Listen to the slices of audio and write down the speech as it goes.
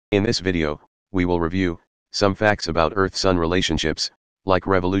In this video, we will review some facts about Earth-Sun relationships, like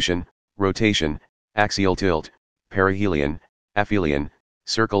revolution, rotation, axial tilt, perihelion, aphelion,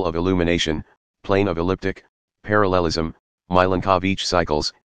 circle of illumination, plane of elliptic, parallelism, Milankovitch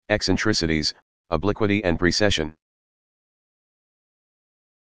cycles, eccentricities, obliquity and precession.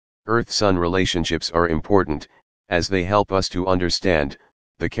 Earth-Sun relationships are important, as they help us to understand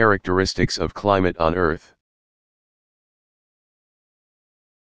the characteristics of climate on Earth.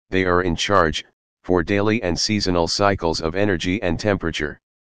 They are in charge for daily and seasonal cycles of energy and temperature.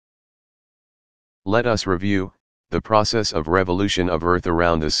 Let us review the process of revolution of Earth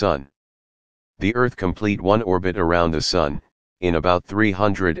around the Sun. The Earth complete one orbit around the Sun in about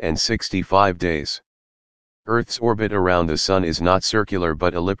 365 days. Earth's orbit around the Sun is not circular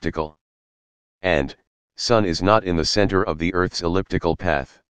but elliptical. And Sun is not in the center of the Earth's elliptical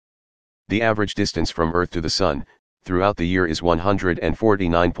path. The average distance from Earth to the Sun throughout the year is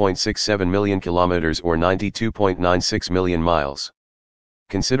 149.67 million kilometers or 92.96 million miles.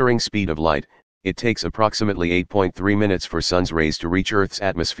 Considering speed of light, it takes approximately 8.3 minutes for Sun's rays to reach Earth's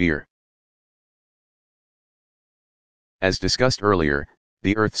atmosphere. As discussed earlier,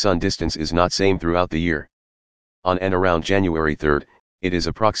 the Earth-Sun distance is not same throughout the year. On and around January 3rd, it is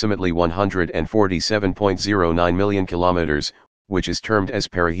approximately 147.09 million kilometers, which is termed as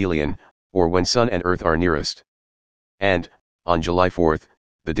perihelion, or when Sun and Earth are nearest. And, on July 4th,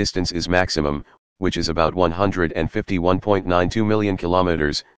 the distance is maximum, which is about 151.92 million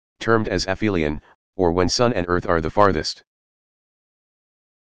kilometers, termed as aphelion, or when Sun and Earth are the farthest.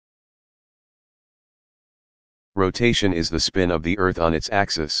 Rotation is the spin of the Earth on its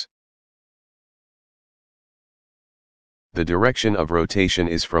axis. The direction of rotation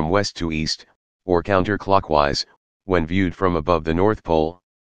is from west to east, or counterclockwise, when viewed from above the North Pole.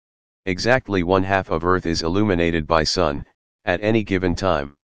 Exactly one half of Earth is illuminated by Sun, at any given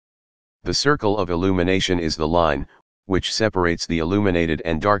time. The circle of illumination is the line, which separates the illuminated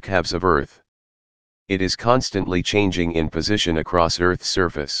and dark halves of Earth. It is constantly changing in position across Earth's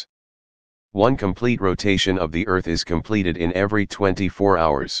surface. One complete rotation of the Earth is completed in every 24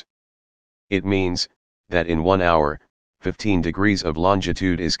 hours. It means that in 1 hour, 15 degrees of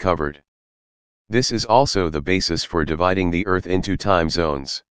longitude is covered. This is also the basis for dividing the Earth into time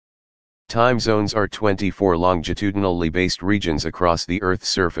zones. Time zones are 24 longitudinally based regions across the Earth's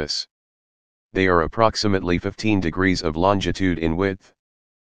surface. They are approximately 15 degrees of longitude in width.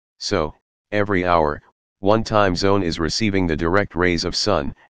 So, every hour, one time zone is receiving the direct rays of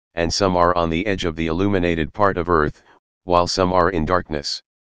Sun, and some are on the edge of the illuminated part of Earth, while some are in darkness.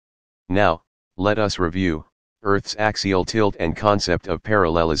 Now, let us review Earth's axial tilt and concept of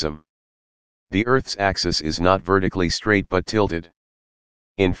parallelism. The Earth's axis is not vertically straight but tilted.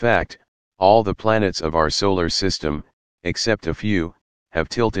 In fact, all the planets of our solar system, except a few, have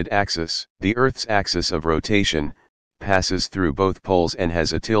tilted axis. The Earth's axis of rotation passes through both poles and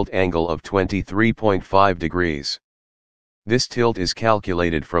has a tilt angle of 23.5 degrees. This tilt is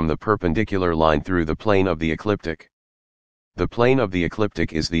calculated from the perpendicular line through the plane of the ecliptic. The plane of the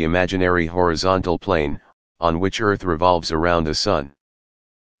ecliptic is the imaginary horizontal plane, on which Earth revolves around the Sun.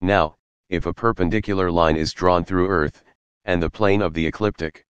 Now, if a perpendicular line is drawn through Earth, and the plane of the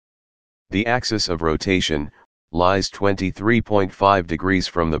ecliptic, the axis of rotation lies 23.5 degrees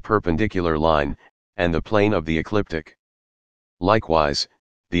from the perpendicular line, and the plane of the ecliptic. Likewise,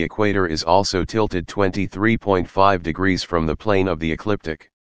 the equator is also tilted 23.5 degrees from the plane of the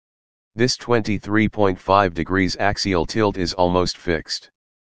ecliptic. This 23.5 degrees axial tilt is almost fixed.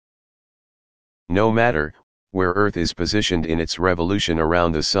 No matter where Earth is positioned in its revolution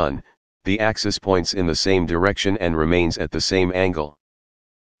around the Sun, the axis points in the same direction and remains at the same angle.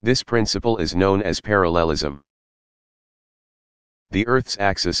 This principle is known as parallelism. The Earth's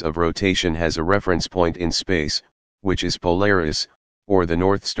axis of rotation has a reference point in space, which is Polaris, or the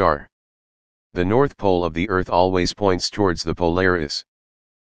North Star. The North Pole of the Earth always points towards the Polaris.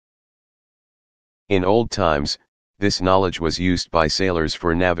 In old times, this knowledge was used by sailors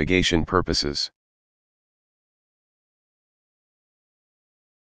for navigation purposes.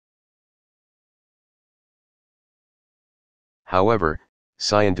 However,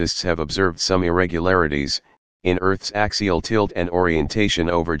 scientists have observed some irregularities in Earth's axial tilt and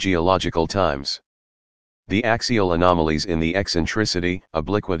orientation over geological times. The axial anomalies in the eccentricity,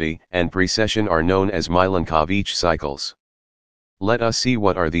 obliquity, and precession are known as Milankovitch cycles. Let us see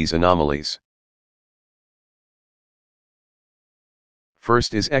what are these anomalies.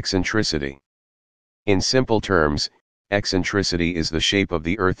 First is eccentricity. In simple terms, eccentricity is the shape of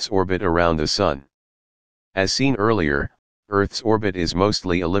the Earth's orbit around the Sun. As seen earlier, Earth's orbit is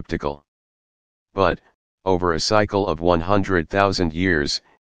mostly elliptical. But, over a cycle of 100,000 years,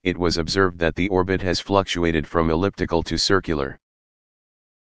 it was observed that the orbit has fluctuated from elliptical to circular.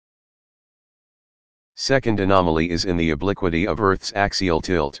 Second anomaly is in the obliquity of Earth's axial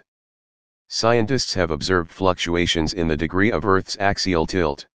tilt. Scientists have observed fluctuations in the degree of Earth's axial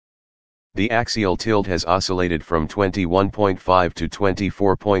tilt. The axial tilt has oscillated from 21.5 to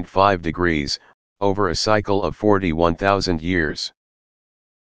 24.5 degrees, over a cycle of 41,000 years.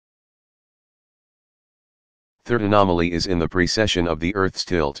 Third anomaly is in the precession of the Earth's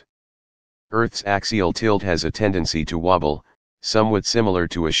tilt. Earth's axial tilt has a tendency to wobble, somewhat similar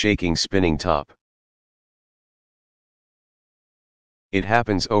to a shaking spinning top. It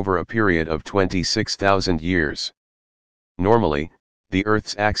happens over a period of 26,000 years. Normally, the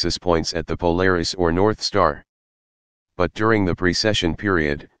Earth's axis points at the Polaris or North Star. But during the precession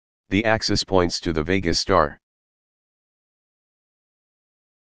period, the axis points to the Vega star.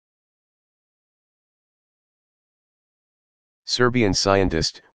 Serbian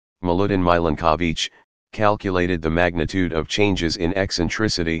scientist, Milankovitch, calculated the magnitude of changes in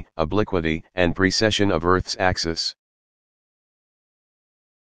eccentricity, obliquity, and precession of Earth's axis.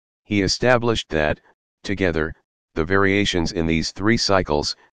 He established that, together, the variations in these three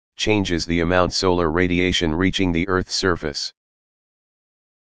cycles, changes the amount solar radiation reaching the Earth's surface.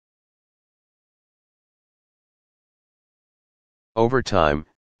 Over time,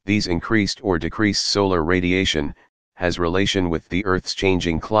 these increased or decreased solar radiation, has relation with the Earth's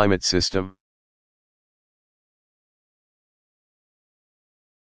changing climate system.